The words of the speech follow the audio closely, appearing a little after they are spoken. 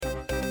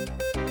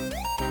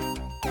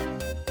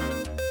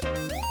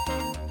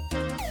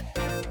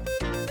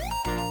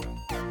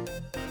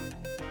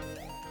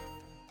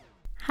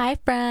Hi,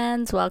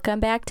 friends. Welcome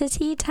back to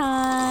Tea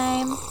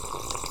Time.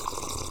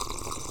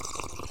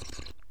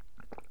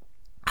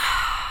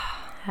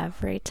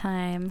 Every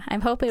time.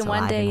 I'm hoping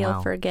one day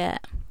you'll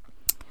forget.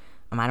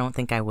 I don't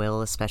think I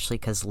will, especially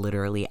because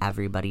literally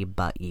everybody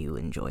but you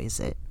enjoys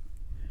it.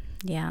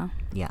 Yeah.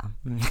 Yeah.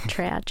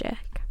 Tragic.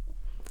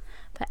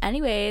 But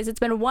anyways, it's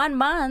been 1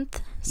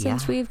 month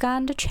since we've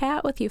gotten to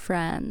chat with you,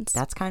 friends.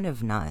 That's kind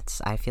of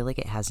nuts. I feel like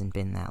it hasn't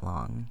been that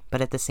long.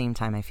 But at the same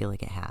time, I feel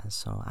like it has.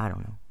 So I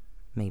don't know.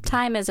 Maybe.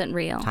 Time isn't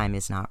real. Time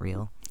is not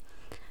real.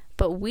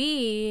 But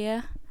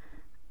we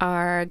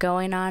are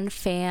going on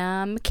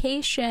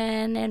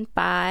famcation in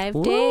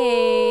 5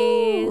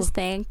 days.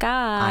 Thank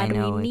God. I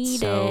know, we need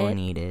it's so it.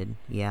 needed.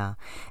 Yeah.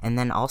 And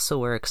then also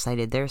we're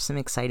excited. There's some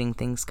exciting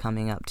things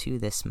coming up too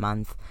this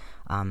month.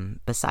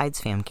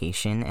 Besides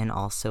famcation and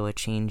also a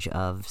change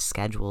of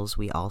schedules,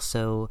 we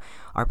also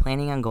are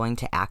planning on going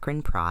to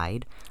Akron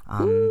Pride,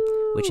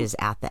 which is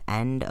at the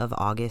end of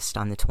August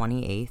on the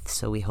 28th.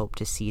 So we hope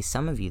to see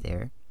some of you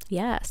there.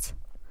 Yes.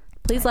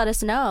 Please let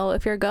us know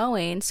if you're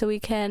going so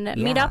we can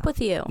meet up with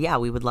you. Yeah,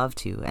 we would love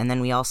to. And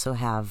then we also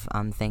have,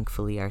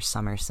 thankfully, our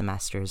summer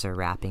semesters are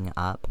wrapping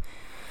up,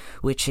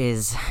 which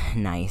is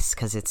nice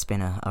because it's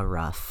been a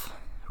rough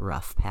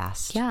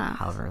past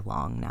however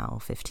long now,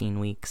 15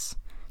 weeks.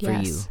 For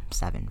you,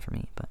 7 for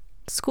me, but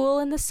school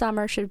in the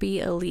summer should be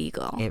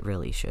illegal. It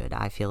really should.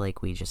 I feel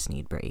like we just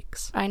need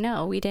breaks. I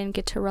know. We didn't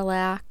get to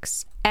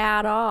relax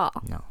at all.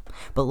 No.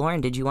 But Lauren,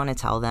 did you want to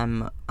tell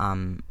them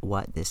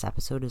what this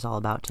episode is all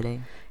about today?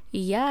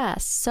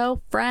 Yes.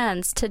 So,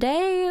 friends,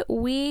 today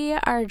we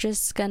are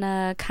just going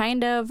to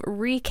kind of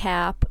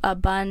recap a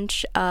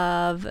bunch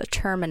of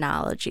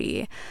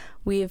terminology.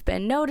 We've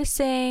been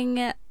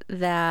noticing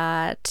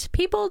that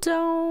people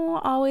don't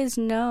always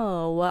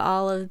know what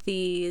all of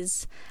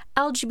these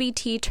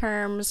LGBT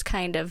terms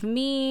kind of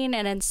mean,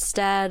 and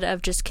instead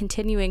of just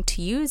continuing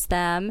to use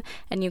them,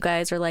 and you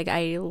guys are like,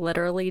 I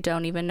literally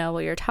don't even know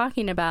what you're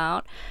talking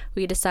about,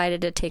 we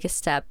decided to take a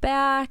step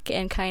back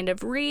and kind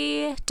of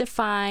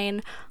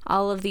redefine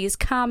all of these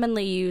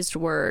commonly used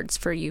words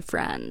for you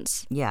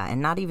friends. Yeah, and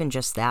not even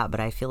just that, but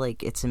I feel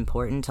like it's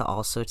important to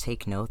also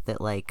take note that,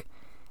 like,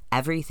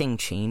 everything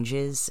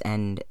changes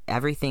and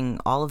everything,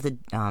 all of the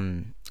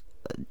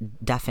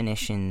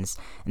definitions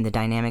and the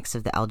dynamics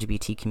of the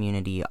LGBT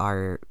community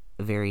are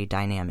very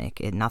dynamic.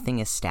 Nothing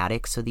is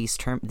static. So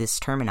this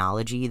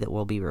terminology that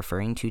we'll be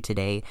referring to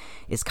today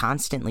is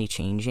constantly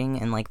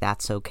changing, and like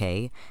that's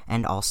okay.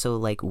 And also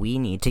like we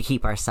need to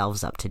keep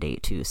ourselves up to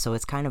date too. So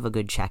it's kind of a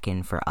good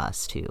check-in for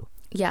us too.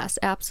 Yes,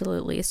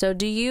 absolutely. So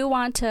do you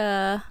want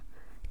to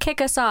kick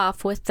us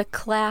off with the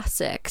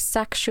classic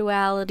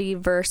sexuality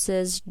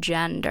versus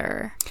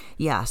gender?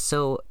 Yeah,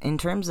 so in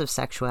terms of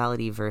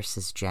sexuality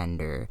versus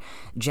gender,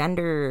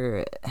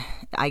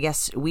 I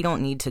guess we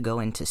don't need to go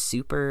into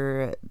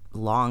super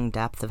long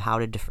depth of how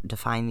to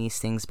define these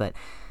things, but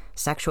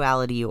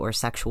sexuality or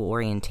sexual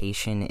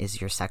orientation is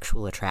your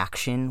sexual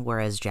attraction,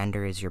 whereas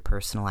gender is your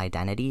personal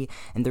identity.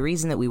 And the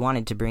reason that we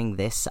wanted to bring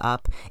this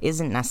up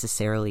isn't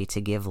necessarily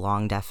to give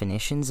long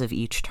definitions of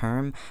each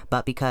term,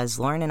 but because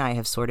Lauren and I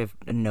have sort of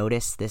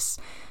noticed this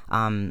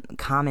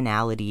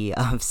commonality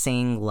of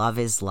saying love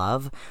is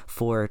love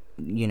for,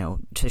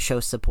 to show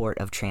support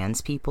of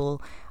trans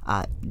people.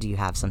 Do you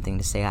have something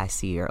to say? I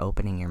see you're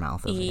opening your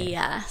mouth over there.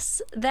 Yes,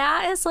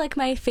 that is like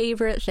my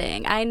favorite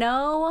thing. I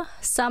know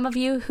some of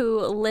you who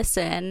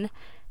listen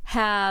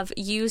have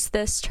used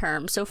this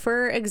term. So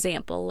for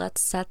example,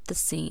 let's set the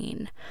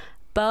scene.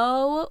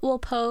 Bo will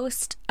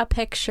post a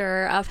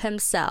picture of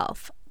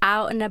himself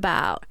out and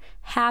about,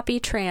 happy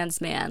trans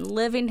man,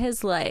 living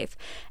his life,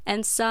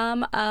 and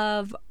some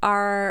of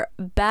our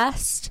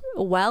best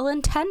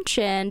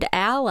well-intentioned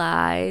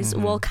allies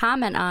will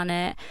comment on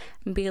it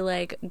and be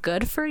like,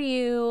 good for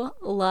you,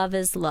 love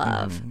is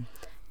love.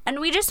 And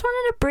we just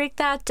wanted to break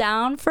that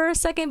down for a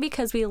second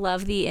because we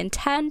love the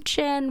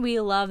intention, we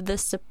love the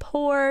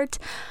support,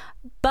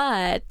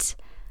 but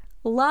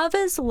love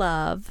is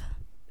love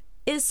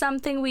is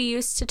something we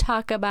used to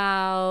talk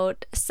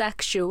about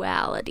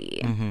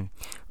sexuality.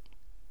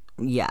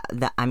 Yeah,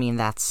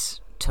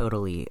 that's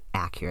totally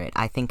accurate.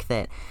 I think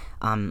that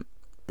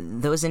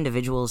those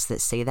individuals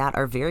that say that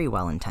are very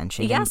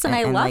well-intentioned. Yes, and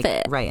I love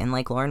it. Right, and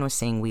like Lauren was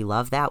saying, we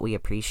love that, we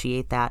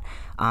appreciate that.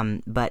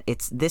 But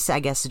this, I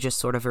guess, is just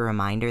sort of a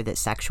reminder that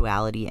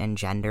sexuality and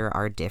gender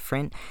are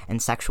different, and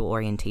sexual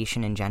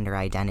orientation and gender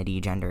identity,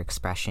 gender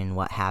expression,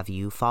 what have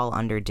you, fall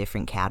under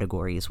different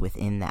categories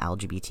within the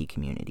LGBT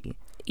community.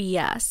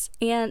 Yes.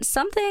 And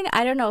something,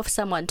 I don't know if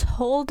someone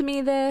told me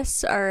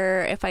this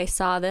or if I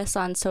saw this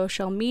on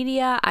social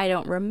media, I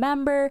don't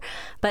remember,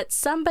 but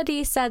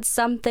somebody said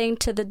something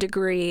to the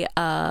degree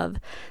of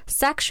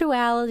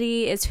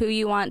sexuality is who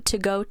you want to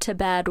go to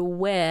bed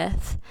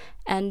with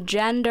and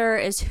gender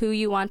is who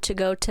you want to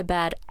go to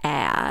bed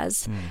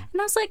as. And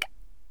I was like,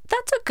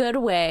 that's a good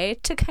way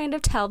to kind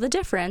of tell the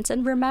difference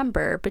and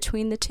remember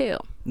between the two.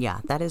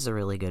 Yeah, that is a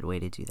really good way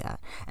to do that.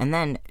 And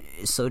then,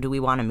 so do we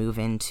want to move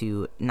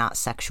into not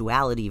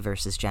sexuality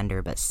versus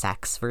gender, but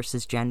sex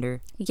versus gender?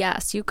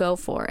 Yes, you go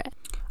for it.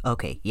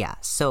 Okay, yeah.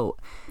 So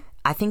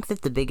I think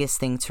that the biggest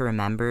thing to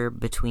remember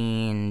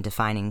between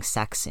defining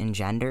sex and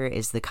gender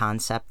is the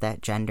concept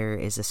that gender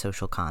is a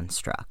social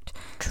construct.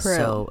 True.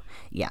 So,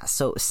 yeah,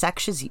 so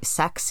sex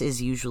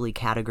is usually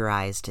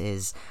categorized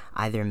as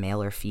either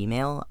male or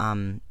female,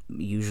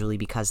 usually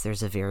because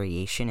there's a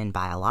variation in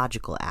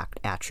biological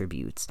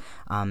attributes.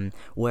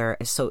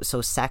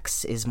 So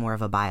sex is more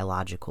of a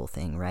biological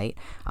thing, right?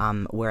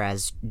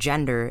 Whereas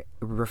gender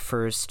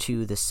refers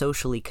to the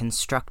socially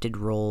constructed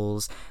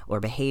roles or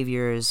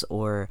behaviors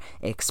or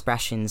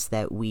expressions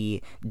that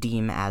we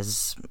deem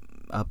as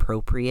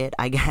appropriate,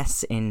 I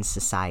guess, in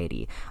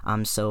society.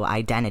 So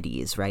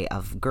identities, right,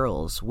 of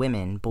girls,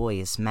 women,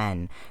 boys,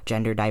 men,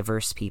 gender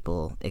diverse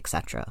people,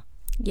 etc.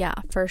 Yeah,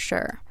 for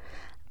sure.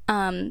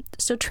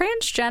 So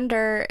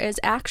transgender is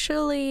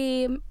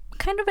actually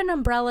kind of an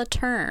umbrella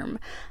term,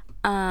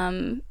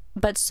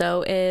 but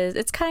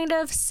it's kind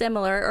of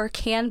similar, or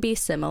can be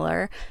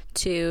similar,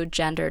 to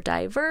gender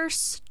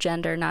diverse,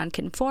 gender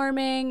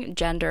nonconforming,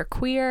 gender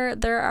queer.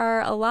 There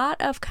are a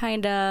lot of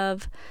kind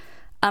of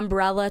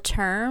umbrella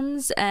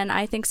terms, and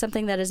I think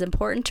something that is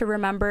important to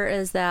remember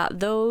is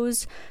that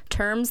those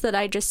terms that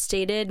I just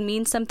stated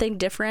mean something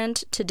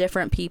different to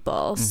different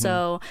people. Mm-hmm.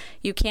 So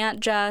you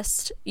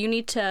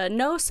need to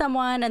know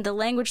someone and the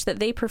language that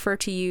they prefer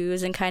to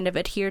use and kind of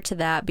adhere to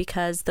that,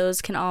 because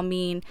those can all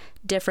mean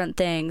different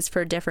things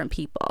for different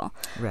people.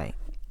 Right.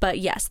 But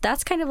yes,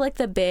 that's kind of like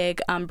the big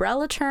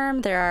umbrella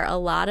term. There are a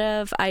lot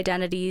of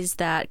identities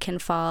that can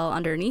fall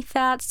underneath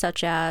that,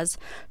 such as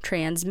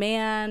trans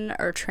man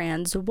or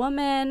trans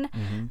woman.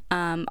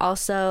 Mm-hmm.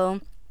 Also,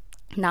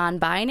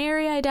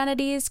 non-binary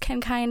identities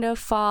can kind of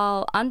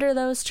fall under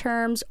those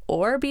terms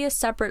or be a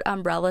separate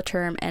umbrella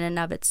term in and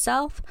of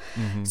itself.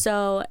 Mm-hmm.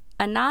 So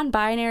a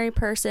non-binary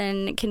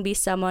person can be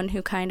someone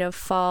who kind of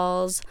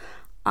falls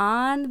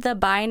on the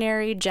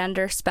binary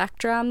gender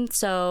spectrum.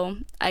 So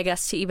I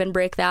guess to even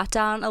break that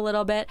down a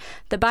little bit,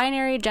 the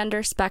binary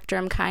gender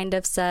spectrum kind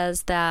of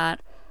says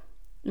that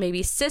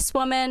maybe cis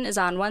woman is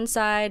on one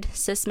side,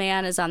 cis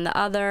man is on the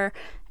other,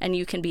 and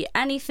you can be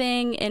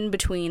anything in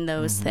between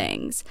those mm-hmm.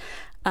 things.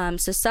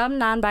 So some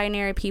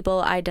non-binary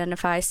people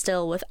identify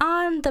still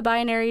within the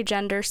binary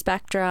gender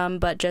spectrum,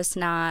 but just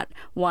not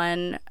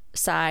one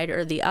side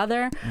or the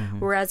other, mm-hmm.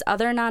 whereas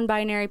other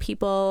non-binary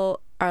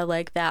people are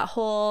like, that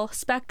whole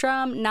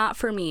spectrum, not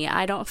for me.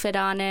 I don't fit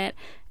on it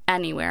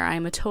anywhere.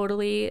 I'm a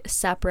totally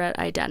separate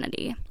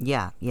identity.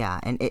 Yeah.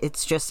 And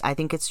I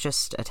think it's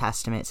just a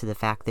testament to the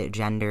fact that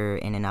gender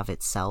in and of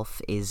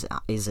itself is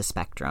a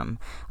spectrum.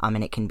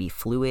 And it can be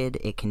fluid,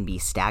 it can be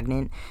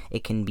stagnant,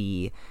 it can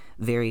be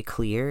very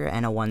clear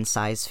and a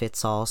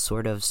one-size-fits-all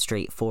sort of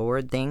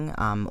straightforward thing,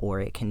 or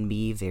it can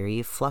be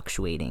very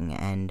fluctuating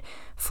and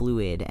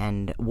fluid,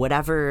 and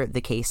whatever the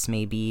case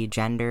may be,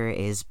 gender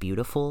is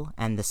beautiful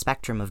and the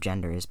spectrum of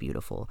gender is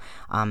beautiful.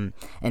 And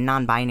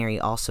non-binary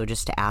also,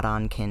 just to add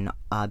on, can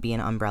be an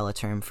umbrella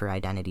term for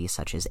identities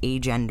such as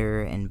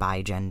agender and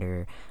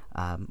bigender,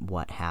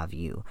 what have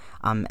you.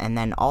 And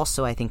then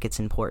also I think it's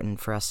important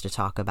for us to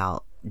talk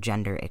about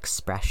gender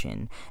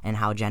expression and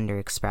how gender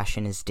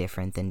expression is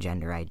different than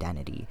gender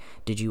identity.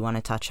 Did you want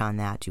to touch on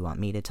that? Do you want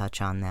me to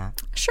touch on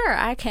that? Sure,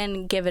 I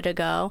can give it a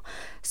go.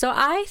 So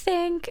I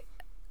think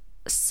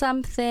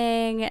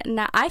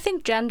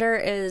gender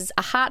is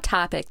a hot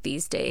topic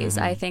these days.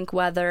 Mm-hmm. I think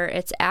whether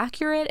it's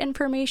accurate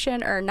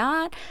information or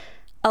not,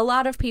 a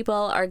lot of people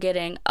are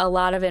getting a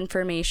lot of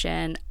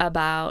information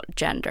about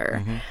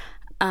gender.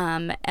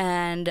 Mm-hmm.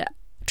 And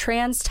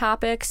trans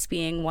topics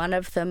being one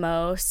of the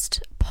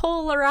most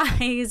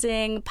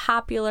polarizing,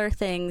 popular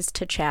things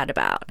to chat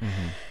about.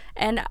 Mm-hmm.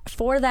 And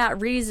for that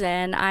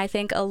reason, I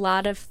think a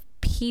lot of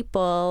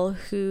people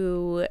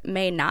who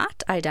may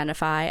not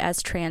identify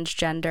as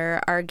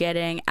transgender are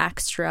getting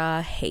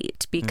extra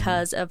hate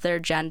because mm-hmm. of their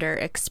gender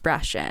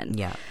expression.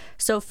 Yeah.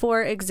 So,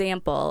 for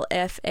example,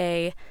 if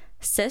a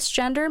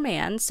cisgender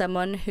man,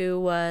 someone who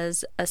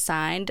was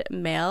assigned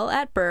male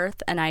at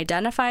birth and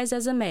identifies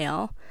as a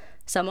male,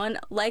 someone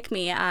like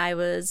me, I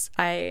was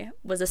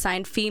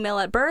assigned female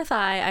at birth,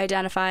 I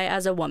identify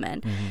as a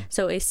woman. Mm-hmm.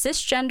 So a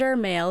cisgender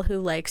male who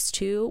likes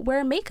to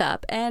wear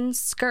makeup and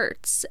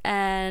skirts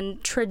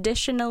and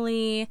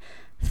traditionally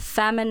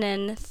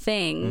feminine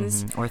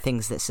things. Mm-hmm. Or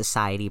things that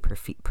society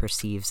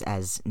perceives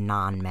as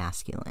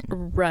non-masculine.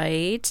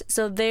 Right.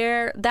 So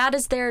that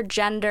is their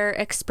gender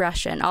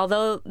expression.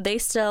 Although they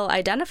still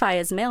identify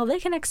as male, they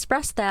can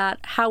express that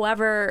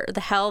however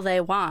the hell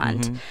they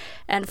want. Mm-hmm.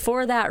 And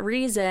for that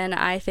reason,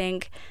 I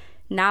think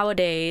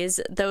nowadays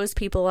those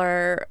people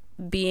are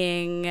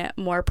being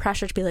more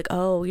pressured to be like,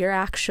 oh, you're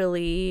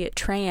actually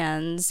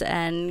trans,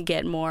 and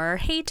get more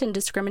hate and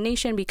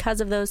discrimination because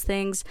of those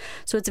things.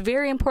 So it's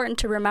very important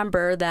to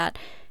remember that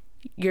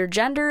your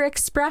gender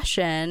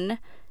expression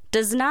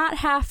does not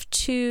have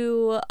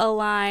to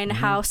align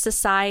how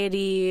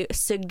society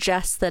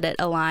suggests that it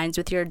aligns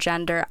with your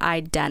gender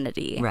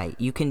identity. Right.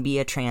 You can be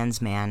a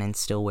trans man and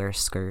still wear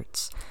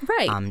skirts.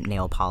 Right.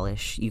 Nail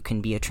polish. You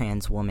can be a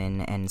trans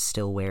woman and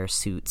still wear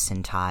suits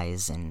and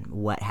ties and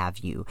what have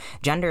you.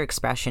 Gender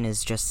expression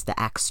is just the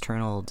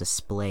external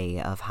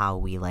display of how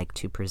we like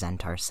to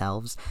present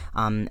ourselves.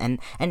 And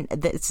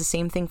it's the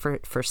same thing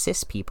for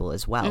cis people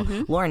as well.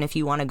 Lauren, if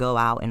you want to go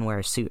out and wear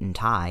a suit and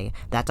tie,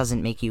 that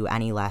doesn't make you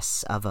any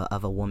less of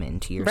a woman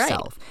to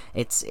yourself.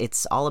 Right.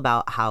 It's all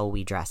about how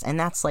we dress. And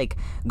that's like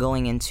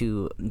going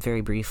into,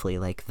 very briefly,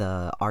 like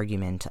the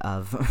argument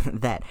of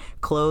that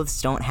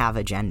clothes don't have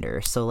a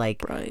gender. So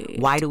like,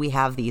 why do we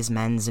have these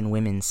men's and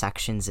women's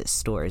sections at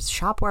stores?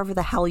 Shop wherever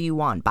the hell you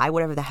want. Buy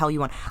whatever the hell you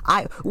want.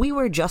 We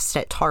were just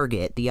at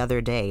Target the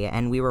other day,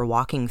 and we were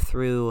walking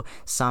through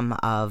some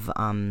of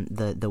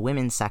the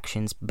women's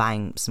sections,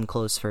 buying some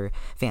clothes for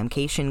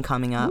Famcation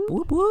coming up.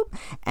 Whoop whoop.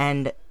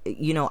 And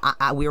we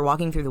were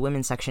walking through the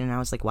women's section, and I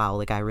was like, wow,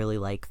 like I really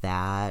like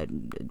that.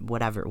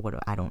 Whatever.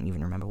 I don't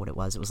even remember what it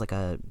was. It was like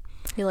a.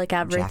 You like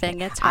everything.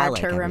 Jacket. It's hard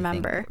to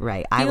remember.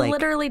 Right. You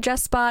literally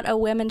just bought a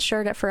women's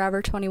shirt at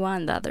Forever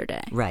 21 the other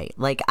day. Right.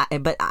 Like,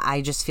 but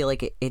I just feel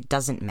like it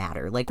doesn't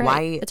matter. Like,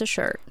 why? It's a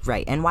shirt.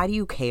 Right. And why do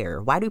you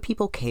care? Why do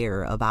people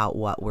care about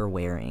what we're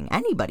wearing?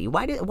 Anybody.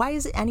 Why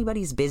is it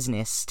anybody's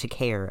business to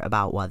care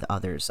about what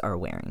others are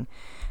wearing?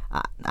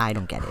 I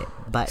don't get it.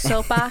 But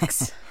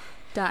soapbox.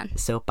 Done.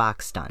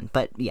 Soapbox done.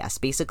 But yes,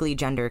 basically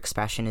gender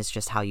expression is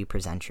just how you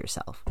present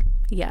yourself.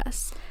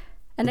 Yes.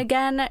 And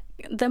again,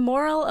 the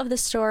moral of the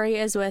story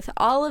is with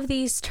all of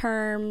these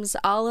terms,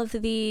 all of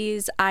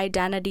these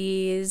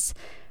identities,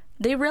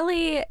 they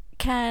really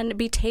can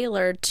be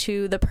tailored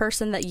to the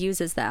person that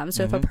uses them.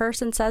 So if a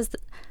person says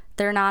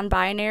they're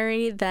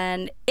non-binary,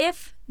 then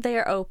if they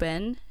are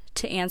open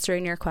to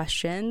answering your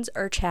questions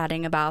or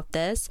chatting about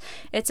this,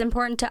 it's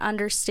important to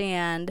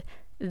understand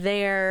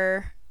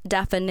their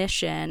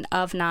definition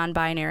of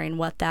non-binary and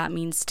what that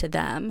means to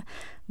them.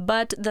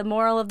 But the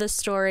moral of the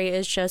story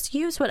is just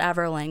use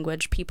whatever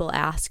language people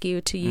ask you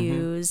to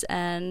use,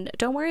 and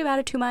don't worry about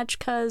it too much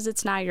because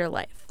it's not your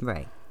life.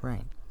 Right.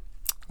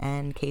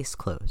 And case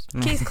closed.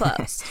 Case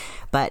closed.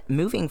 But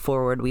moving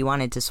forward, we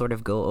wanted to sort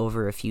of go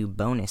over a few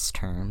bonus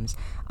terms,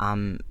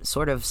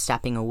 sort of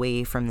stepping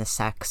away from the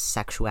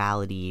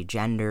sexuality,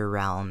 gender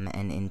realm,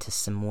 and into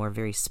some more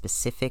very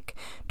specific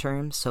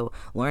terms. So,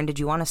 Lauren, did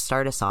you want to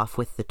start us off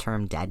with the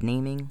term dead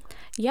naming?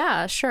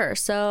 Yeah, sure.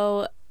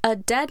 So, a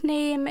dead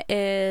name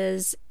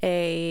is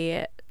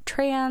a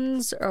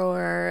trans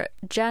or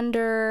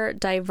gender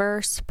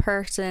diverse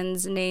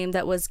person's name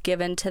that was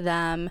given to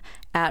them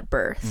at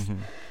birth.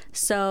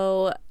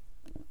 So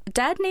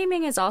dead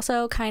naming is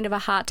also kind of a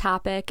hot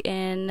topic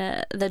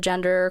in the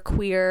gender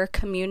queer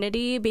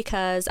community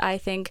because I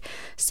think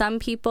some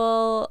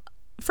people,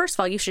 first of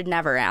all, you should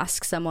never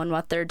ask someone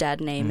what their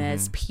dead name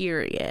is,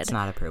 period. It's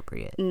not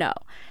appropriate. No.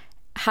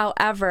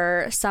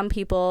 However, some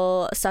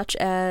people, such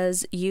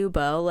as you,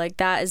 Bo, like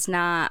that is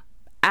not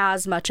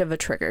as much of a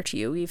trigger to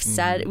you. We've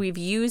said, we've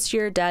used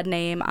your dead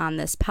name on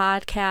this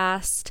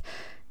podcast.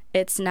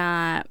 It's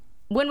not,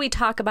 when we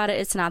talk about it,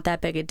 it's not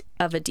that big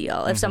of a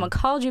deal. If someone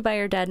called you by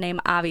your dead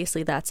name,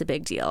 obviously that's a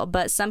big deal.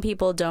 But some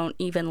people don't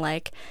even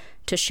like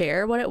to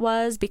share what it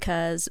was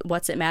because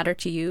what's it matter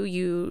to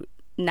you?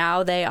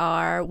 Now they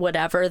are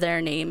whatever their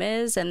name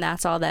is, and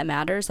that's all that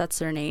matters. That's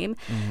their name.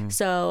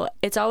 So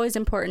it's always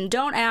important.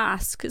 Don't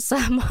ask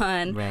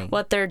someone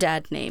what their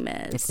dead name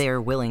is. If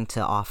they're willing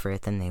to offer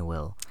it, then they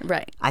will.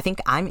 Right. I think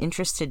I'm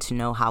interested to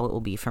know how it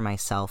will be for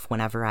myself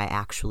whenever I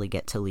actually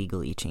get to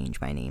legally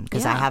change my name,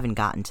 because I haven't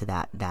gotten to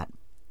that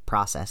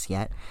process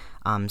yet.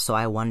 So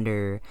I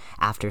wonder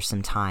after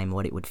some time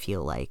what it would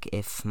feel like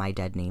if my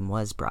dead name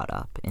was brought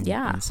up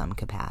in some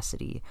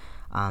capacity.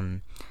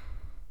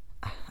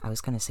 I was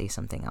going to say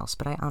something else,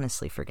 but I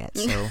honestly forget.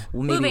 So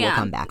maybe we'll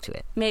come back to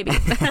it. Maybe.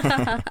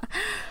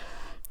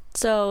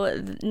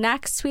 So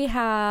next we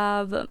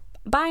have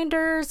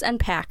binders and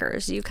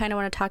packers. You kind of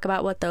want to talk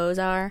about what those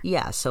are?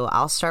 Yeah, so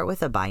I'll start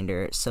with a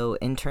binder. So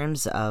in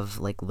terms of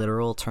like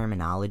literal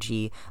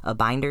terminology, a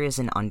binder is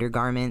an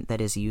undergarment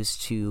that is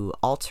used to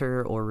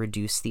alter or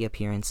reduce the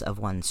appearance of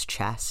one's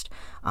chest.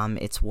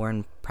 It's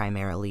worn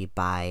primarily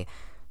by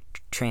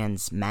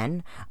trans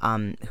men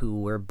who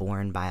were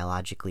born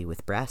biologically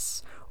with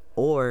breasts,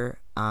 or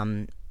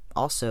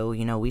also,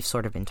 we've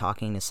sort of been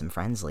talking to some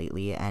friends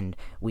lately, and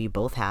we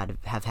both have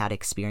had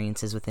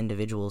experiences with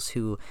individuals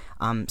who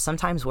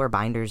sometimes wear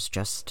binders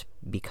just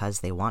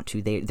because they want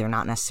to. They're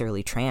not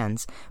necessarily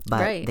trans,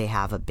 but they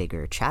have a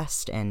bigger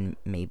chest, and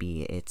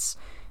maybe it's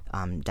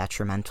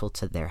detrimental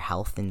to their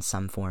health in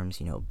some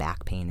forms,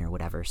 back pain or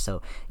whatever.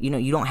 So,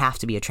 you don't have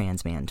to be a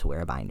trans man to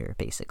wear a binder,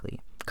 basically.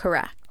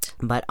 Correct.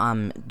 But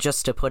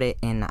just to put it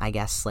in, I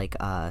guess, like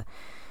a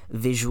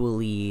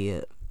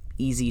visually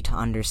easy to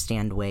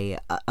understand way,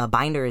 a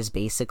binder is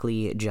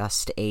basically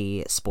just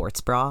a sports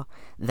bra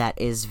that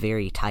is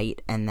very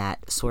tight and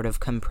that sort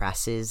of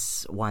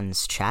compresses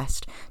one's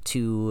chest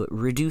to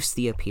reduce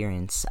the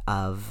appearance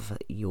of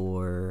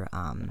your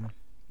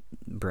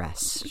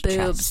breast, Boobs.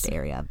 chest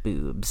area,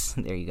 boobs.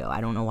 There you go.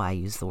 I don't know why I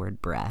use the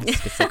word breast.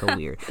 It's like a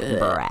weird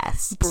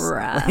breasts.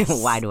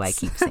 Why do I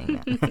keep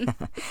saying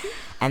that?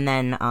 And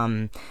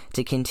then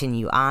to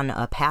continue on,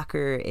 a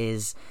packer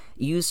is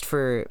used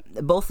for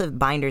both the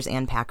binders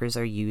and packers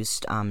are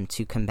used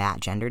to combat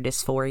gender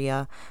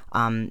dysphoria,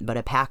 but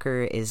a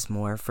packer is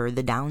more for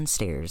the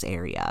downstairs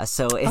area.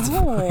 So it's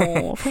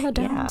for the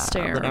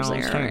downstairs,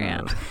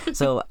 area.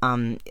 So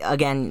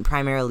again,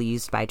 primarily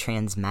used by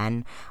trans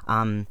men.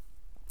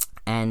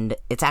 And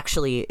it's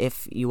actually,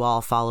 if you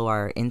all follow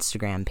our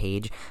Instagram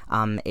page,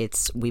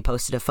 we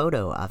posted a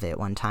photo of it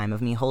one time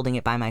of me holding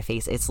it by my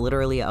face. It's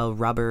literally a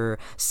rubber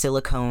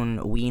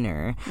silicone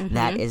wiener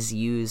that is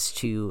used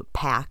to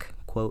pack,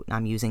 quote,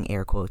 I'm using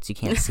air quotes, you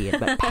can't see it,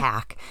 but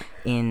pack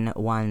in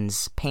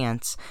one's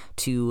pants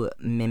to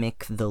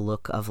mimic the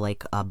look of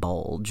like a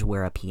bulge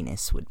where a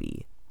penis would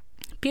be.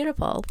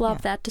 Beautiful.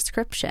 Love that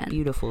description.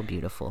 Beautiful,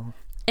 beautiful.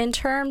 In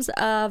terms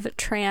of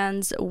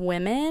trans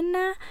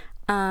women,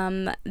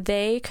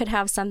 they could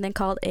have something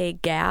called a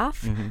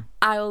gaff.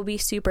 I will be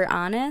super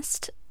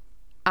honest.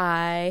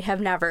 I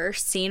have never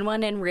seen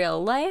one in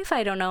real life.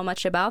 I don't know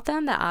much about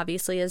them. That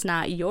obviously is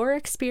not your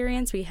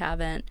experience. We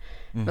haven't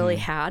really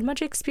had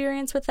much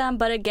experience with them.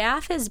 But a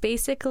gaff is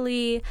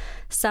basically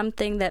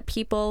something that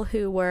people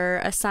who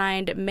were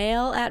assigned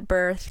male at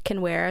birth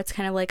can wear. It's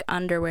kind of like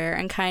underwear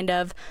and kind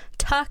of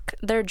tuck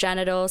their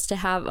genitals to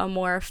have a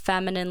more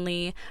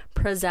femininely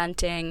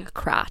presenting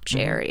crotch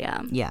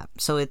area. Yeah.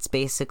 So it's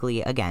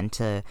basically, again,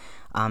 to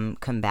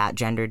combat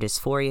gender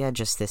dysphoria,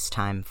 just this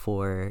time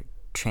for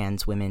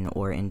trans women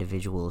or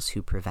individuals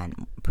who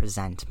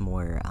present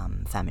more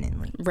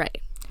femininely.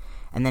 Right.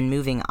 And then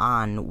moving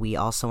on, we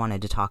also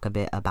wanted to talk a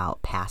bit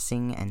about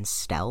passing and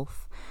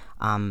stealth.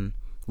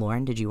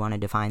 Lauren, did you want to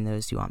define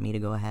those? Do you want me to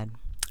go ahead?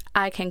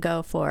 I can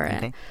go for it.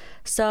 Okay.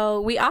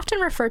 So we often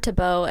refer to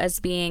Beau as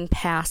being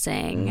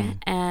passing,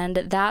 and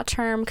that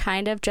term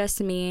kind of just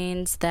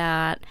means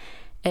that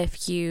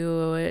if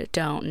you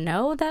don't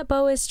know that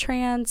Beau is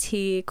trans,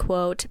 he,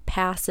 quote,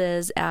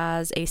 passes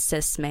as a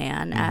cis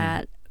man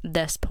at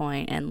this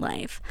point in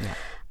life.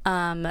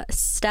 Yeah.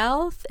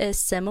 Stealth is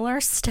similar.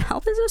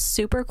 Stealth is a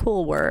super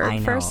cool word. I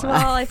know. First of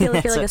all, I feel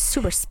like you're like a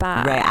super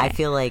spy. Right. I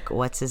feel like,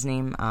 what's his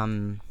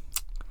name?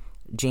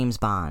 James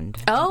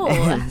Bond.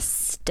 Oh,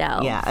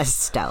 stealth. Yeah,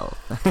 stealth.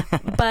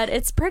 But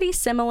it's pretty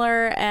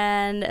similar,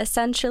 and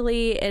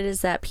essentially it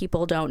is that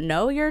people don't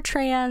know you're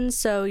trans,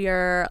 so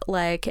you're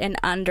like an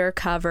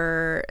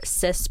undercover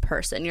cis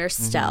person. You're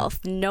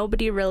stealth.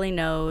 Nobody really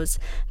knows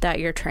that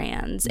you're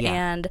trans. Yeah.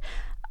 And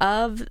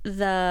of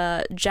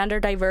the gender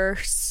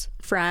diverse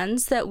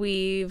friends that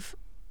we've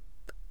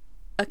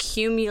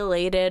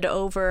accumulated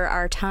over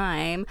our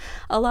time,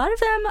 a lot of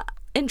them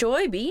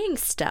enjoy being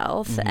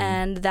stealth,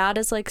 and that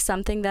is like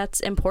something that's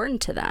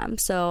important to them.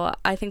 So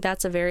I think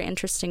that's a very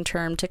interesting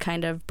term to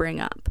kind of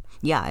bring up.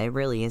 Yeah, it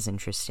really is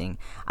interesting.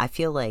 I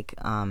feel like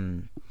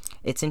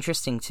it's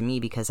interesting to me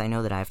because I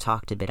know that I've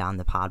talked a bit on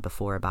the pod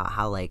before about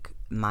how like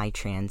my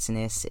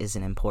transness is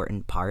an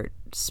important part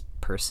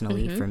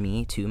personally for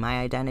me to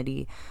my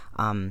identity.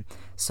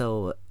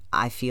 So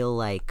I feel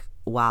like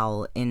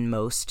while in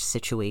most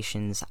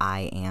situations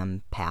I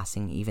am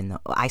passing, even though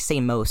I say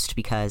most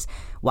because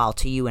while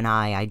to you and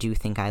I do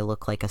think I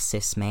look like a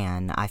cis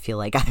man, I feel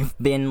like I've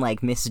been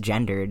like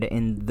misgendered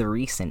in the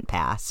recent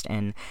past,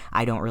 and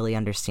I don't really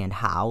understand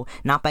how.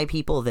 Not by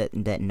people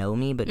that know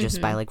me, but just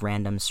by like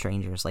random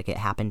strangers. Like it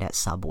happened at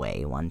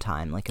Subway one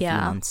time, like a few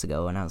months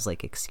ago, and I was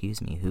like,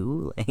 "Excuse me,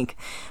 who?" Like,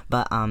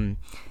 but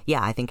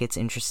yeah, I think it's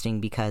interesting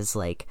because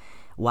like,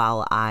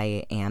 while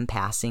I am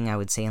passing, I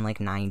would say in like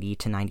 90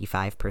 to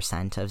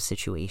 95% of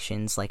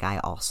situations, like I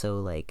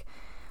also like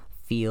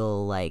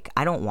feel like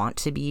I don't want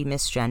to be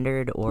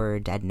misgendered or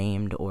dead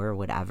named or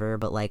whatever,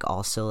 but like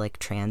also like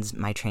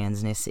my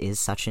transness is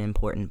such an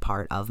important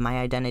part of my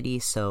identity.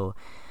 So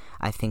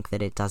I think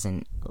that it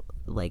doesn't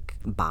like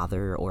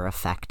bother or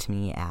affect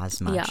me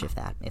as much, if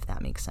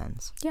that makes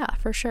sense. Yeah,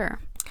 for sure.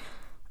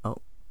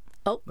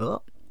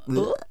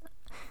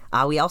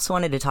 We also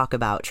wanted to talk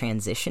about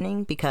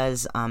transitioning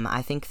because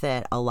I think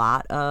that a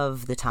lot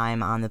of the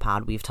time on the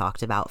pod we've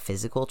talked about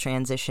physical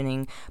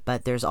transitioning,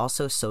 but there's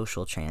also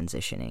social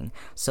transitioning.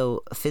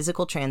 So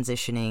physical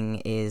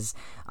transitioning is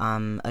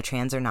a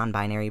trans or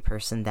non-binary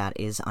person that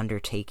is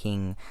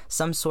undertaking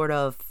some sort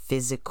of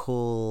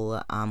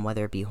physical,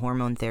 whether it be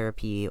hormone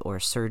therapy or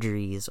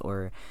surgeries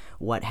or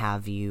what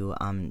have you,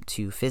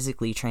 to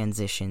physically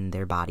transition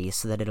their body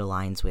so that it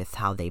aligns with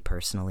how they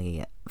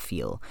personally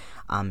feel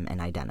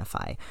and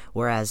identify.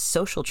 Whereas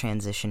social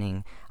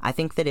transitioning, I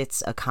think that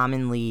it's a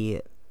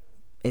commonly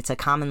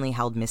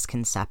held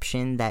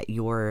misconception that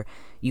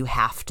you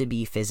have to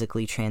be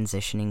physically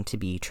transitioning to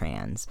be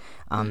trans,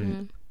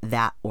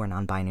 that or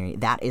non-binary.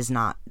 That is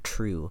not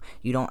true.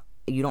 You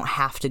don't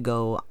have to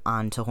go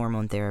on to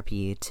hormone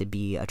therapy to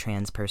be a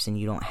trans person.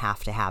 You don't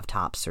have to have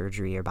top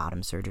surgery or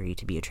bottom surgery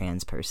to be a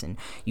trans person.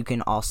 You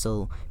can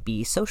also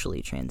be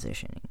socially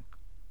transitioning.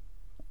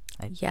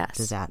 Yes.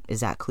 Is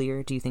that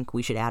clear? Do you think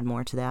we should add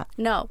more to that?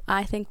 No,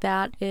 I think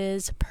that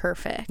is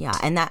perfect. Yeah,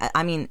 and that,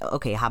 I mean,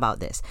 okay, how about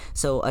this?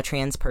 So a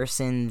trans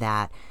person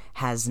that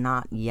has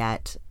not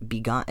yet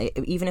begun,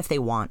 even if they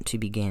want to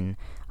begin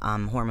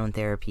hormone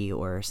therapy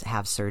or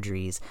have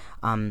surgeries,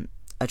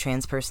 a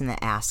trans person that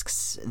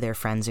asks their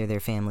friends or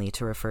their family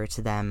to refer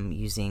to them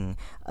using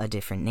a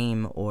different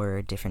name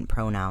or different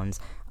pronouns,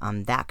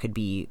 that could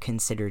be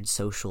considered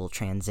social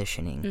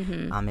transitioning.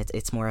 Mm-hmm.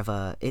 It's more of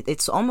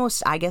it's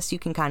almost, I guess you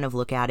can kind of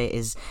look at it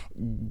as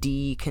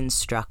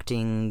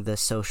deconstructing the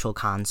social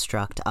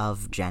construct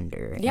of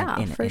gender.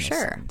 Yeah, for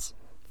sure. Sense.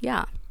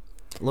 Yeah.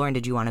 Lauren,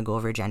 did you want to go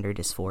over gender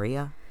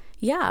dysphoria?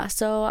 Yeah,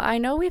 so I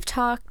know we've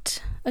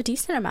talked a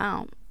decent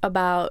amount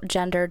about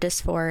gender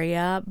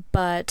dysphoria,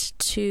 but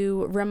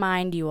to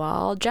remind you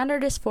all, gender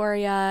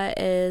dysphoria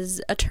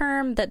is a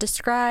term that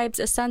describes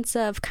a sense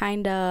of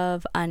kind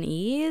of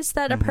unease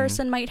that a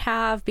person might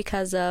have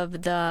because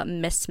of the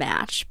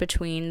mismatch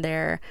between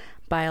their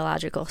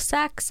biological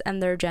sex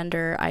and their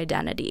gender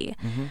identity.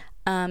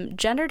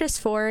 Gender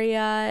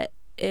dysphoria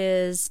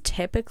is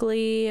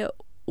typically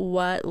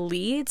what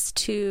leads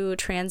to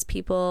trans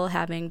people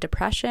having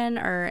depression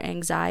or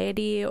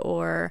anxiety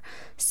or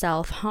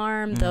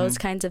self-harm, those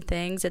kinds of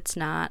things. It's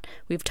not,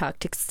 we've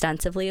talked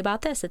extensively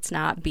about this, it's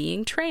not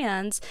being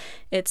trans,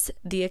 it's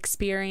the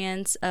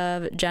experience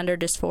of gender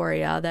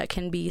dysphoria that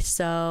can be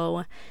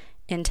so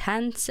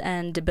intense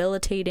and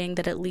debilitating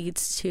that it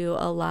leads to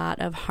a lot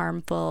of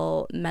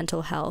harmful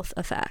mental health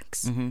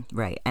effects.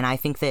 Right. And I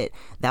think that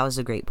was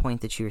a great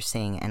point that you were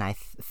saying, and I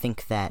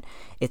think that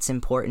it's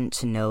important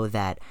to know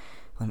that,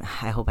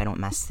 I hope I don't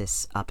mess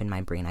this up in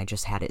my brain. I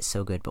just had it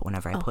so good, but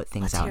whenever I put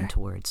things out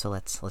into words, so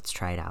let's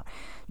try it out.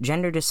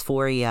 Gender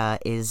dysphoria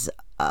is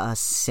a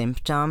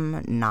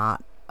symptom,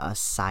 not a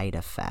side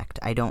effect.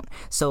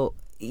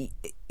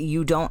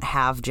 You don't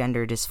have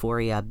gender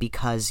dysphoria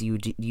because you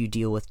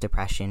deal with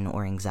depression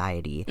or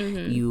anxiety.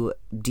 You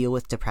deal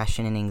with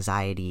depression and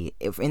anxiety,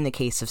 in the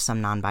case of some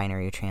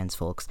non-binary or trans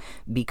folks,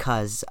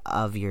 because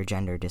of your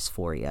gender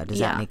dysphoria. Does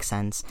that make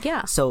sense?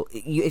 Yeah. So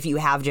if you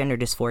have gender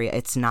dysphoria,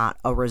 it's not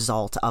a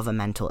result of a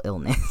mental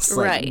illness.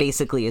 Right.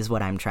 Basically is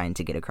what I'm trying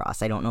to get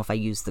across. I don't know if I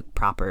use the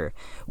proper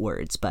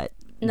words, but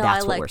no,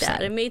 that's I what like that.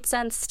 saying. It made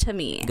sense to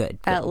me. Good.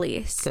 At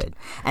least. Good.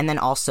 And then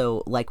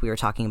also, like we were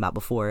talking about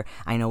before,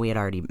 I know we had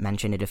already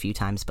mentioned it a few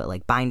times, but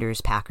like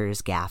binders,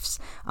 packers, gaffs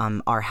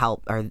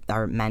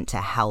are meant to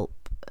help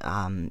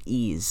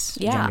ease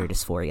gender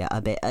dysphoria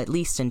a bit, at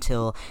least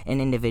until an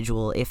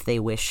individual, if they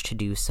wish to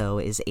do so,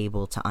 is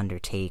able to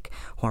undertake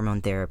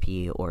hormone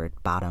therapy or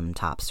bottom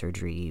top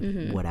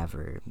surgery,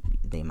 whatever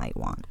they might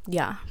want.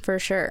 Yeah, for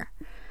sure.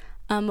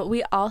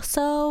 We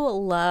also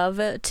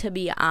love to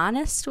be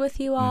honest with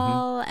you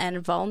all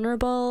and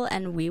vulnerable,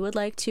 and we would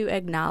like to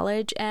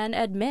acknowledge and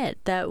admit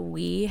that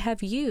we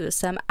have used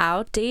some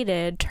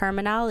outdated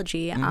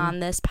terminology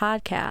on this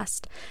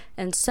podcast.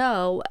 And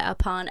so,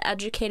 upon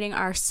educating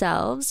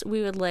ourselves,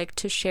 we would like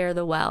to share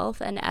the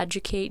wealth and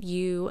educate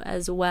you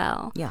as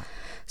well. Yeah.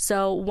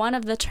 So, one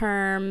of the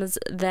terms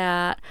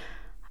that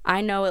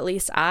I know at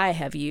least I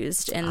have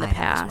used in the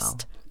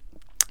past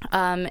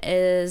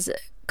is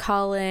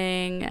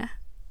calling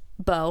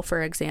Beau,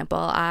 for example.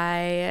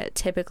 I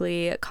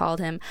typically called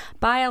him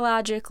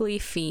biologically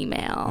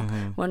female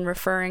when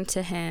referring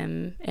to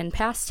him in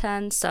past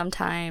tense,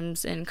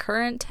 sometimes in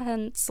current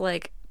tense,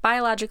 like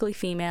biologically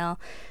female,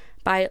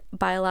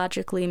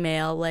 biologically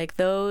male. Like,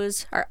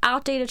 those are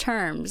outdated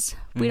terms.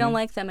 We don't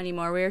like them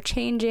anymore. We are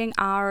changing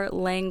our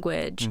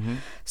language.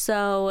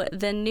 So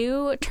the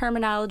new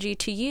terminology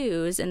to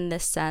use in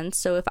this sense,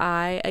 so if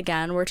I,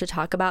 again, were to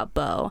talk about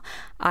Beau,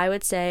 I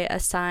would say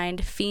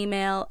assigned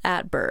female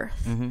at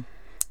birth.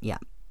 Yeah.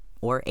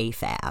 Or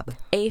AFAB.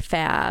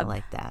 I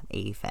like that.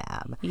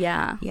 AFAB.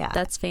 Yeah.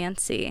 That's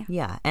fancy.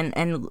 Yeah. And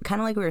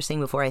kind of like we were saying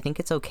before, I think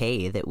it's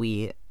okay that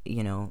we,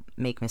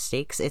 make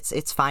mistakes.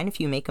 It's fine if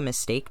you make a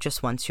mistake,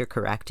 just once you're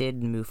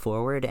corrected, move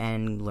forward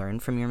and learn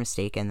from your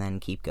mistake and then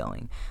keep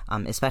going.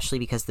 Especially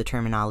because the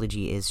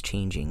terminology is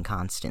changing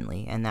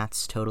constantly, and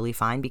that's totally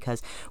fine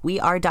because we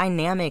are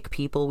dynamic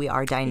people. We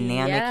are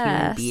dynamic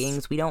human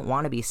beings. We don't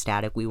want to be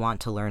static. We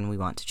want to learn. We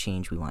want to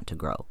change. We want to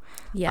grow.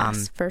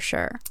 Yes, for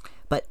sure.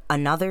 But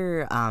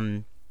another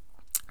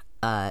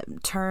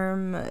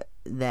term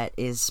that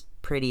is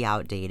pretty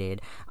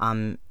outdated,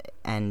 and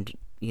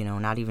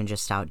not even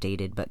just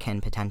outdated, but can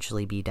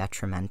potentially be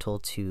detrimental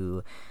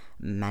to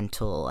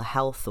mental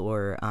health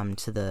or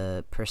to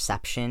the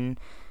perception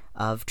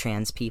of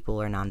trans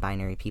people or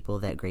non-binary people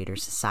that greater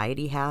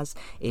society has,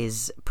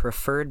 is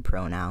preferred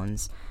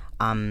pronouns.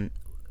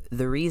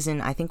 The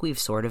reason, I think we've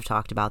sort of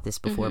talked about this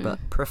before, but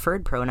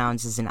preferred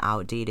pronouns is an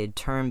outdated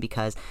term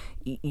because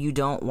you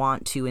don't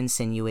want to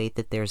insinuate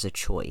that there's a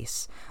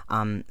choice.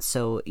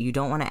 So you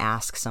don't want to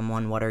ask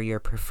someone, what are your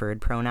preferred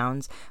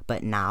pronouns?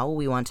 But now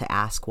we want to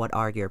ask, what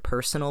are your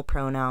personal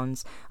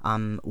pronouns?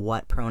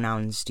 What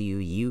pronouns do you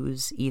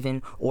use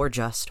even? Or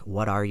just,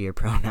 what are your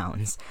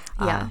pronouns?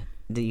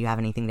 Do you have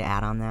anything to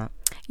add on that?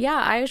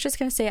 Yeah, I was just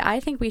going to say,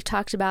 I think we've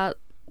talked about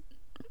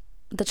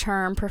the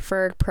term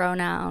preferred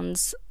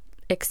pronouns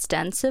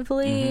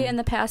extensively in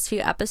the past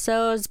few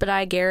episodes, but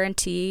I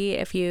guarantee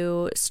if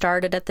you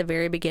started at the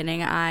very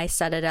beginning, I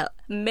said it a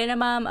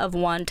minimum of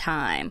one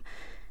time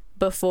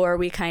before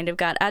we kind of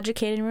got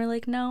educated and we're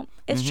like, no,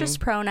 it's just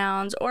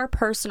pronouns or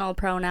personal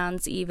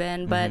pronouns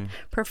even, but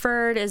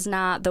preferred is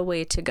not the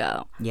way to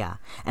go. Yeah.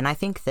 And I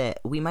think that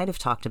we might have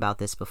talked about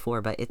this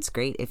before, but it's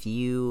great if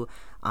you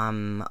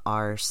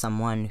are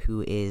someone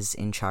who is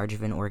in charge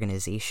of an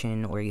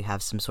organization or you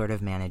have some sort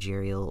of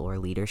managerial or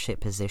leadership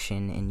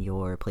position in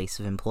your place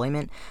of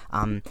employment.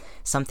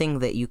 Something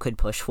that you could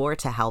push for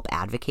to help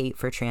advocate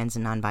for trans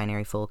and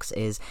non-binary folks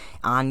is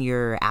on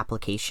your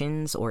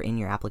applications or in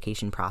your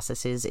application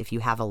processes, if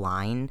you have a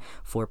line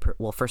for,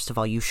 well, first of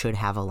all, you should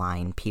have a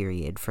line,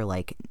 period, for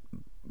like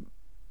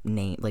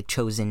name, like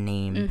chosen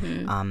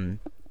name,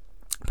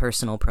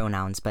 personal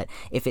pronouns. But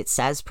if it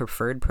says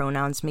preferred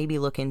pronouns, maybe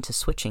look into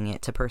switching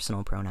it to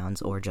personal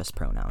pronouns or just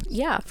pronouns.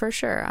 Yeah, for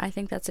sure. I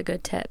think that's a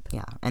good tip.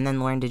 Yeah. And then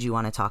Lauren, did you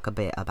want to talk a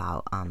bit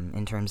about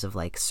in terms of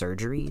like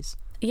surgeries?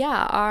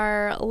 Yeah,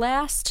 our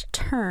last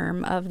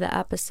term of the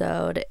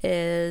episode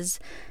is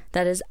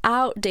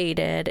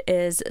outdated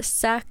is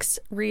sex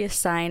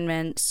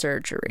reassignment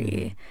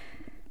surgery.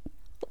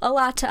 A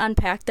lot to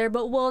unpack there,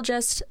 but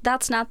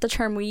that's not the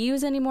term we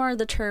use anymore.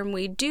 The term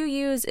we do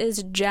use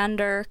is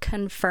gender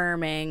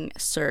confirming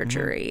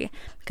surgery.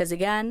 Because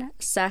again,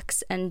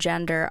 sex and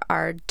gender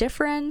are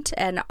different.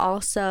 And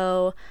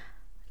also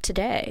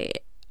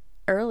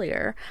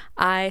earlier,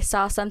 I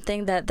saw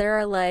something that there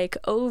are like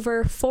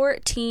over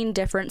 14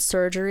 different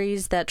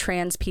surgeries that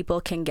trans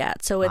people can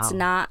get. So it's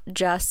not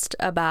just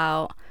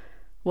about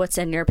what's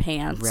in your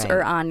pants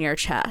or on your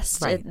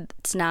chest.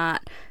 It's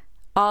not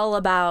all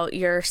about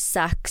your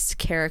sex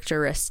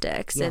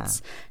characteristics. Yeah. It's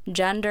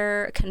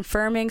gender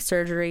confirming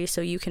surgery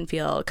so you can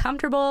feel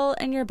comfortable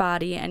in your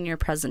body and your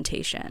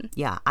presentation.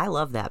 Yeah, I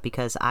love that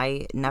because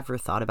I never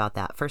thought about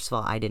that. First of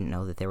all, I didn't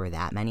know that there were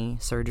that many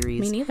surgeries.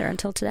 Me neither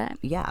until today.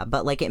 Yeah,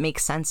 but like it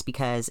makes sense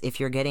because if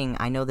you're getting,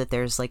 I know that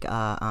there's like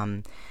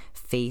a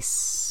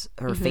face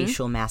or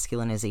facial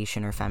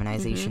masculinization or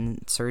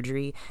feminization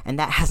surgery, and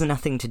that has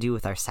nothing to do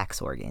with our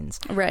sex organs.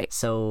 Right.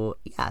 So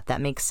yeah,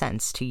 that makes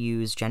sense to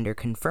use gender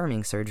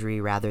confirming surgery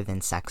rather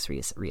than sex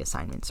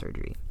reassignment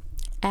surgery.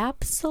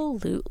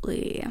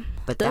 Absolutely.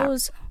 But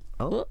those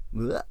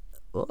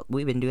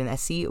we've been doing that.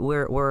 See,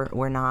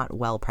 we're not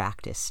well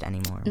practiced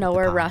anymore. No,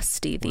 we're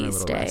rusty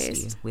these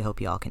days. Rusty. We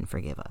hope you all can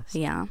forgive us.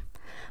 Yeah.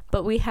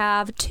 But we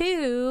have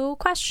 2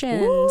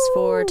 questions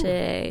for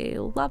today.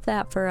 Love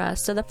that for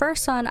us. So the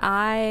first one,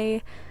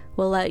 I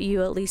will let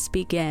you at least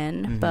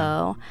begin,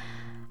 Bo.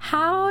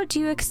 How do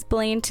you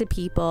explain to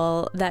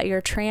people that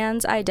your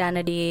trans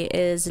identity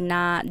is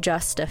not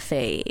just a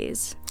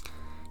phase?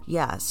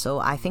 Yeah, so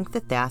I think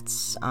that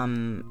that's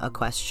a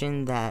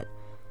question that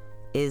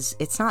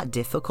it's not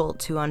difficult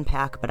to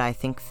unpack, but I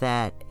think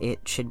that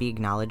it should be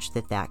acknowledged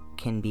that that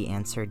can be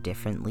answered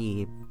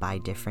differently by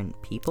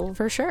different people.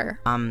 For sure.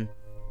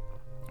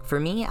 For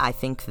me, I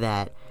think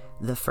that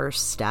the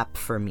first step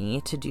for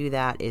me to do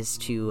that is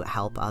to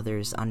help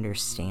others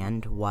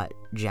understand what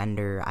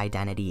gender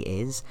identity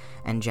is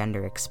and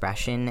gender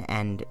expression,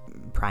 and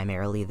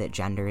primarily that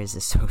gender is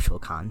a social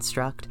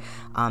construct.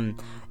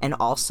 And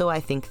also, I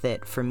think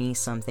that for me,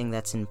 something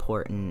that's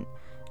important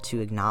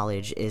to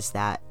acknowledge is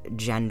that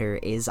gender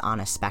is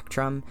on a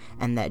spectrum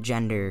and that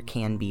gender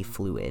can be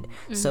fluid.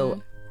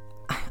 So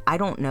I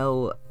don't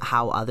know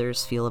how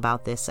others feel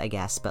about this, I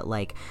guess, but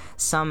like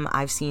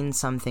I've seen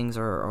some things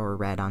or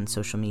read on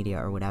social media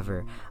or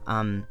whatever,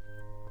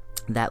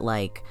 that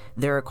like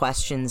there are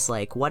questions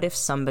like, what if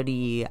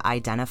somebody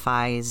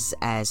identifies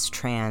as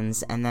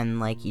trans and then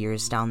like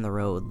years down the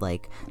road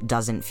like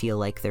doesn't feel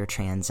like they're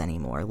trans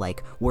anymore?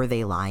 Like, were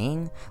they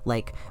lying?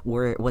 Like,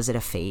 was it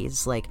a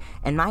phase? Like,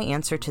 and my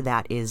answer to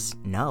that is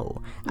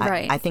no.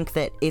 Right. I think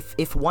that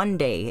if one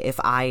day,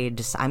 I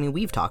mean,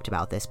 we've talked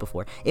about this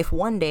before, if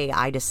one day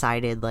I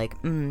decided like,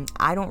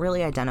 I don't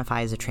really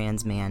identify as a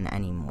trans man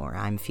anymore,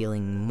 I'm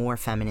feeling more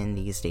feminine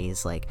these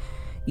days, like,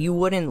 you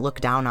wouldn't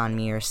look down on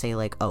me or say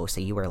like, oh,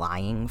 so you were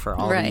lying for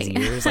all these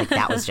years? Like,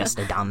 that was just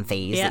a dumb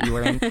phase that you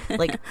were in.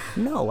 Like,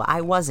 no, I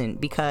wasn't,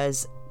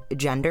 because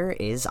gender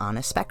is on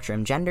a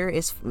spectrum.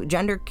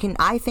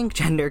 I think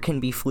gender can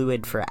be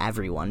fluid for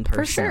everyone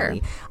personally.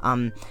 For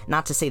sure.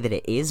 Not to say that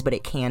it is, but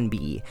it can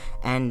be.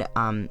 And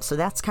so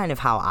that's kind of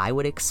how I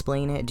would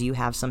explain it. Do you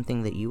have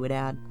something that you would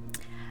add?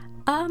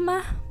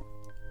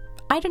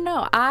 I don't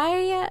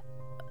know.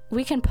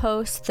 We can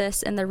post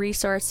this in the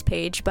resource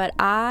page, but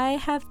I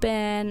have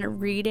been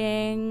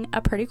reading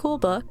a pretty cool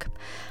book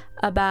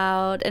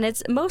about, and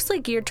it's mostly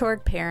geared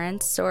toward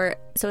parents, so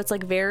it's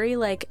like very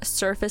like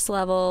surface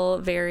level,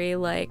 very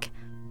like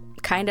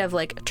kind of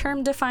like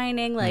term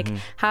defining, like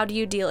how do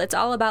you deal, it's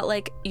all about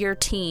like your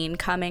teen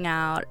coming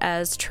out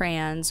as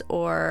trans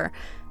or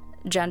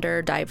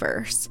gender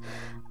diverse.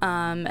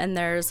 And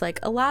there's like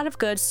a lot of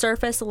good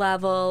surface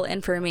level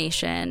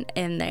information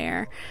in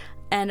there.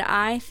 And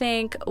I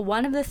think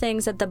one of the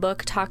things that the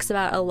book talks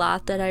about a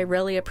lot that I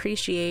really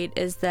appreciate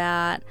is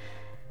that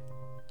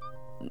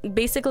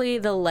basically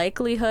the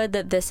likelihood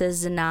that this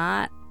is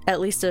not at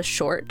least a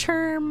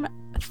short-term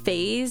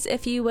phase,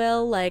 if you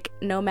will, like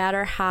no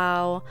matter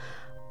how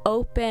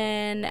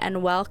open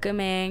and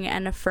welcoming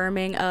and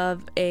affirming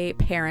of a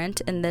parent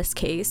in this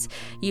case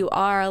you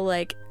are,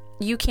 like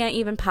you can't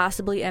even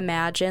possibly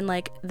imagine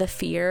like the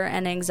fear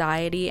and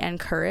anxiety and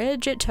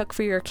courage it took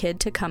for your kid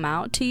to come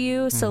out to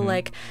you. So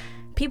like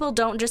people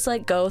don't just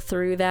like go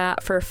through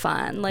that for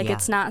fun. Like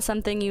it's not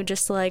something you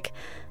just like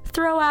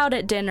throw out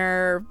at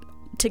dinner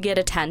to get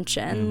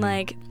attention.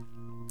 Like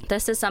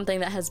this is something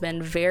that has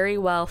been very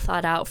well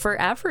thought out for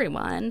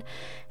everyone,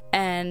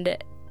 and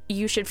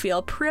you should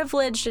feel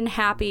privileged and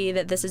happy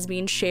that this is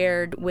being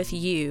shared with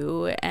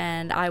you.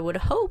 And I would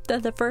hope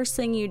that the first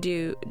thing you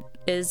do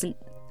is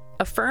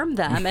affirm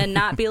them and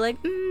not be like,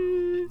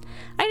 I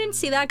didn't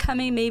see that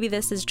coming. Maybe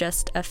this is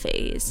just a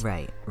phase.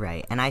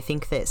 Right. And I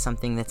think that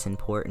something that's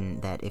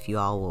important, that if you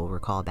all will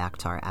recall back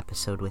to our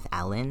episode with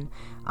Ellen,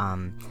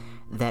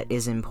 that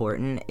is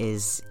important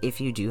is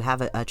if you do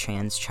have a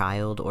trans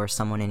child or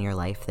someone in your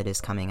life that is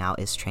coming out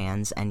as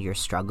trans and you're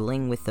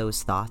struggling with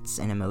those thoughts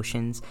and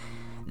emotions,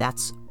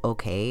 that's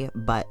okay,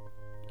 but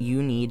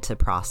you need to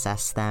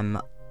process them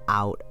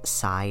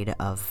outside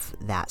of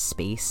that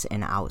space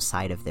and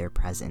outside of their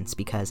presence,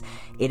 because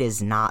it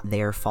is not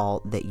their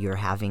fault that you're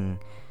having,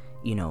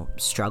 you know,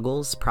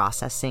 struggles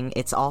processing.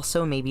 It's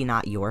also maybe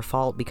not your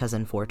fault, because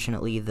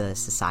unfortunately the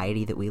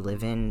society that we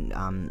live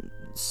in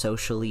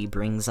socially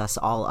brings us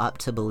all up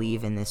to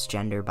believe in this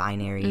gender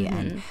binary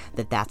and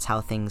that's how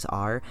things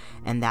are,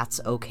 and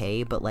that's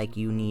okay. But like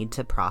you need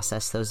to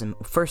process those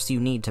first. You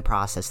need to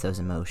process those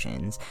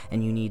emotions,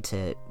 and you need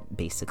to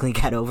basically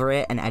get over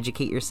it and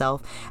educate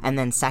yourself. And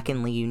then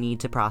secondly, you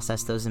need to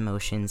process those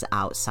emotions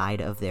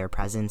outside of their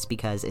presence,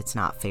 because it's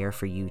not fair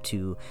for you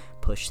to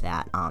push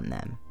that on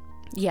them.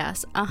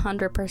 Yes,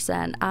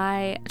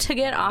 100%. To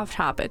get off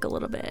topic a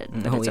little bit,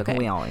 but it's okay.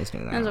 We always do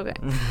that. It's okay.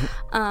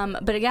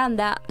 But again,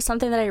 that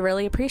something that I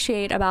really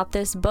appreciate about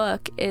this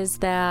book is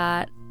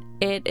that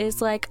it is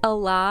like a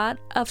lot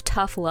of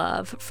tough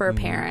love for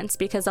parents,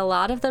 because a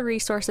lot of the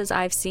resources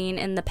I've seen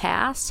in the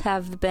past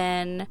have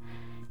been,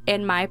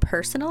 in my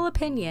personal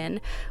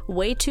opinion,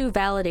 way too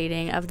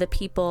validating of the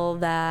people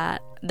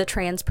that the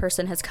trans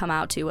person has come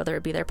out to, whether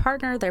it be their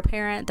partner, their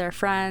parent, their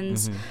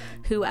friends,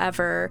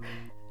 whoever.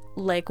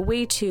 Like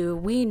way too,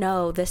 we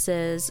know this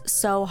is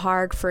so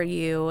hard for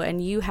you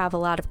and you have a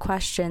lot of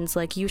questions,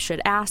 like you should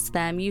ask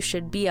them, you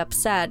should be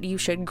upset, you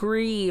should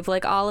grieve,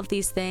 like all of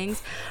these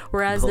things.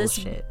 Whereas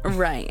Bullshit.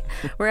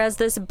 Whereas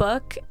this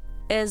book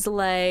is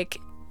like,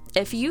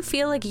 if you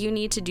feel like you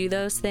need to do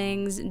those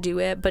things, do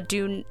it, but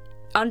do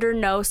under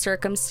no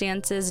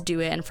circumstances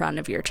do it in front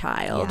of your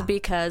child,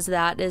 because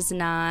that is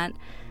not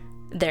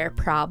their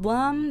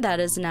problem. That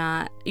is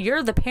not,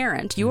 you're the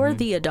parent, you're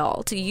the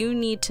adult. You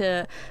need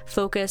to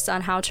focus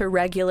on how to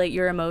regulate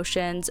your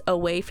emotions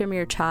away from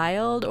your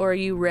child, or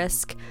you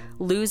risk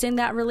losing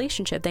that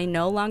relationship. They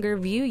no longer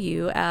view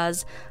you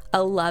as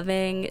a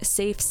loving,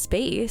 safe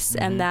space,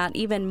 and that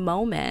even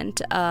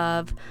moment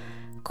of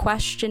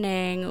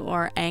questioning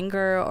or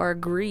anger or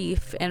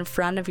grief in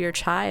front of your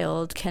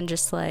child can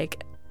just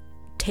like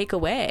take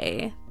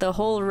away the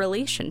whole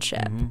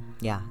relationship.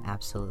 Yeah,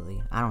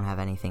 absolutely. I don't have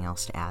anything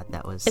else to add.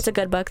 It's a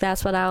good book.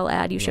 That's what I'll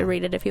add. You should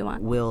read it if you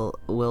want.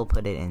 We'll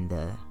put it in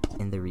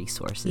the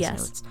resources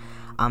notes.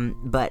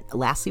 But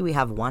lastly, we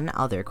have one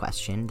other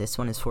question. This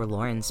one is for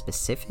Lauren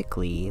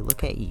specifically.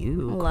 Look at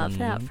you, Love queen.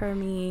 that for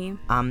me.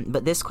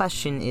 But this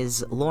question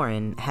is,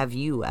 Lauren, have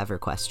you ever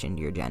questioned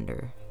your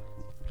gender?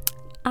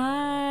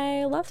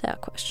 I love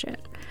that question.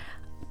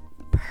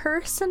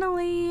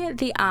 Personally,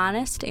 the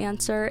honest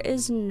answer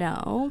is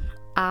no.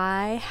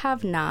 I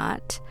have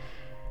not.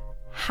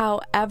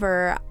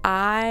 However,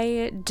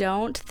 I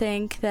don't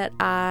think that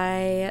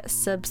I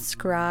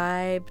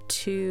subscribe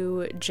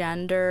to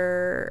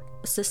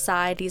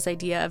society's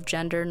idea of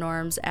gender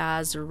norms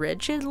as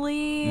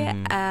rigidly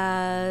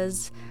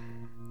as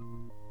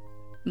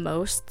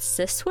most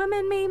cis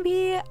women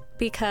maybe,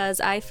 because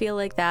I feel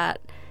like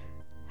that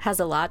has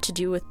a lot to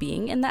do with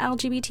being in the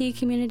LGBT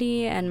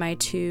community, and my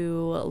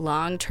two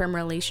long-term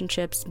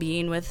relationships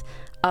being with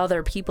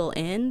other people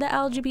in the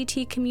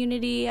LGBT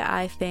community.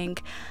 I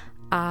think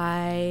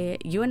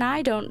you and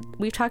I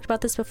we've talked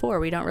about this before,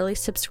 we don't really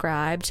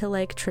subscribe to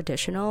like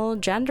traditional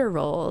gender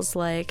roles.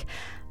 Like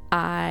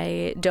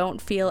I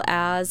don't feel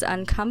as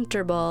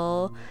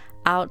uncomfortable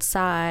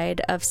outside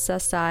of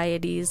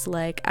society's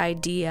like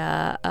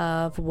idea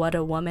of what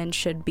a woman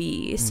should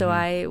be. So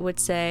I would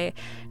say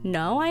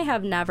no, I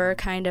have never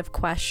kind of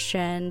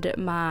questioned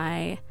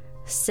my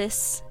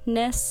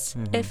cisness,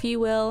 if you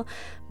will,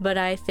 but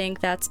I think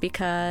that's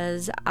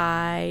because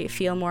I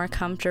feel more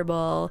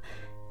comfortable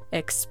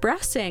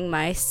expressing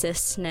my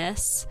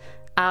cisness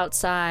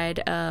outside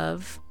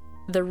of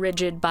the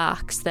rigid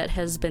box that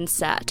has been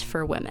set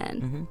for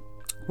women.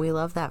 We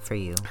love that for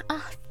you.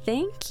 Oh,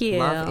 thank you.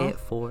 Love it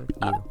for you.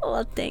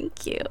 Oh,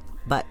 thank you.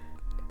 But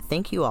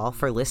thank you all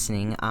for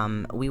listening.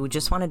 We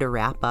just wanted to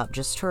wrap up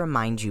just to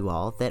remind you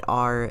all that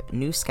our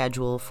new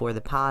schedule for the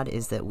pod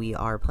is that we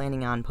are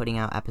planning on putting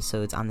out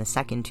episodes on the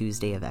second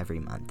Tuesday of every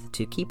month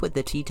to keep with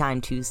the Tea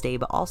Time Tuesday,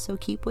 but also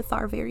keep with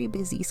our very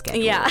busy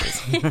schedule. Yeah.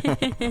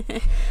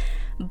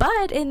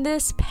 But in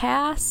this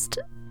past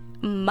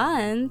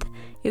month,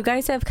 you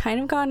guys have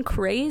kind of gone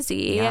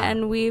crazy,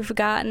 and we've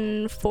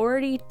gotten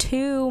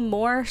 42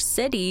 more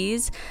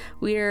cities.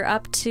 We're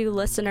up to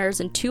listeners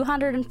in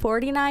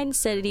 249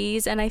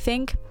 cities, and I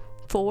think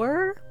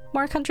 4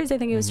 more countries. I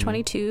think it was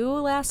 22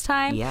 last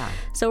time. Yeah.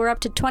 So we're up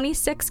to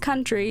 26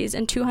 countries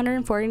and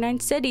 249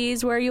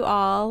 cities where you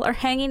all are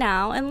hanging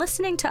out and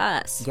listening to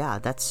us. Yeah,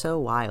 that's so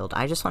wild.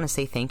 I just want to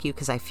say thank you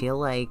because I feel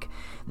like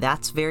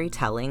that's very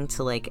telling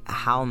to like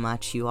how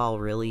much you all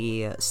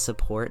really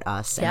support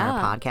us and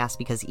our podcast,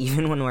 because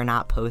even when we're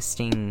not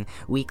posting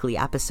weekly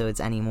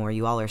episodes anymore,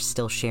 you all are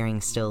still sharing,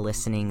 still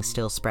listening,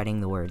 still spreading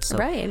the word. So,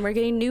 right, and we're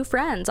getting new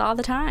friends all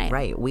the time.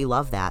 Right, we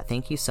love that.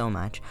 Thank you so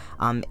much.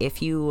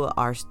 If you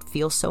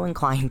feel so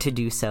inclined to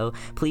do so,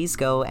 please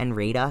go and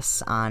rate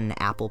us on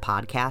Apple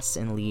Podcasts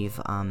and leave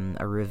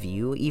a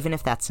review, even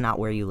if that's not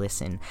where you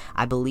listen.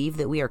 I believe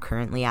that we are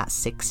currently at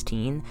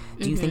 16.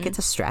 Do you think it's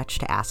a stretch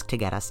to ask to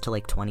get us to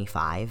like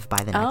 25 by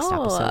the next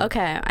episode? Oh,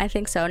 okay. I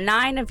think so.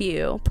 9 of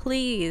you,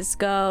 please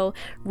go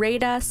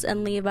rate us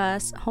and leave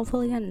us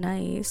hopefully a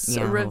nice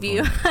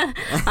review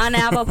on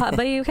Apple Pod.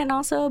 But you can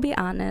also be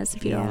honest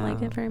if you don't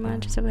like it very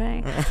much. It's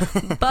okay.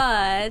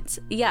 But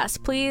yes,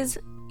 please,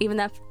 even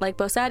that, like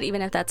Bo said,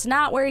 even if that's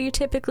not where you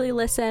typically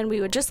listen, we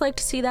would just like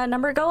to see that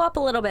number go up a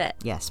little bit.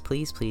 Yes,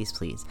 please, please,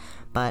 please.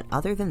 But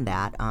other than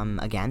that,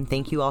 again,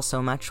 thank you all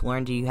so much.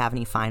 Lauren, do you have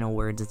any final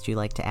words that you'd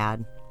like to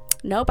add?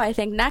 Nope. I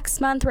think next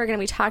month we're going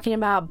to be talking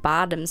about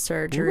bottom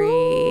surgery.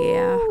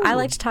 Woo! I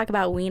like to talk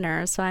about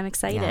wieners, so I'm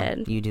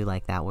excited. Yeah, you do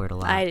like that word a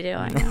lot. I do.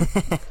 I know.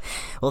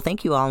 Well,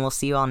 thank you all, and we'll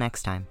see you all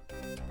next time.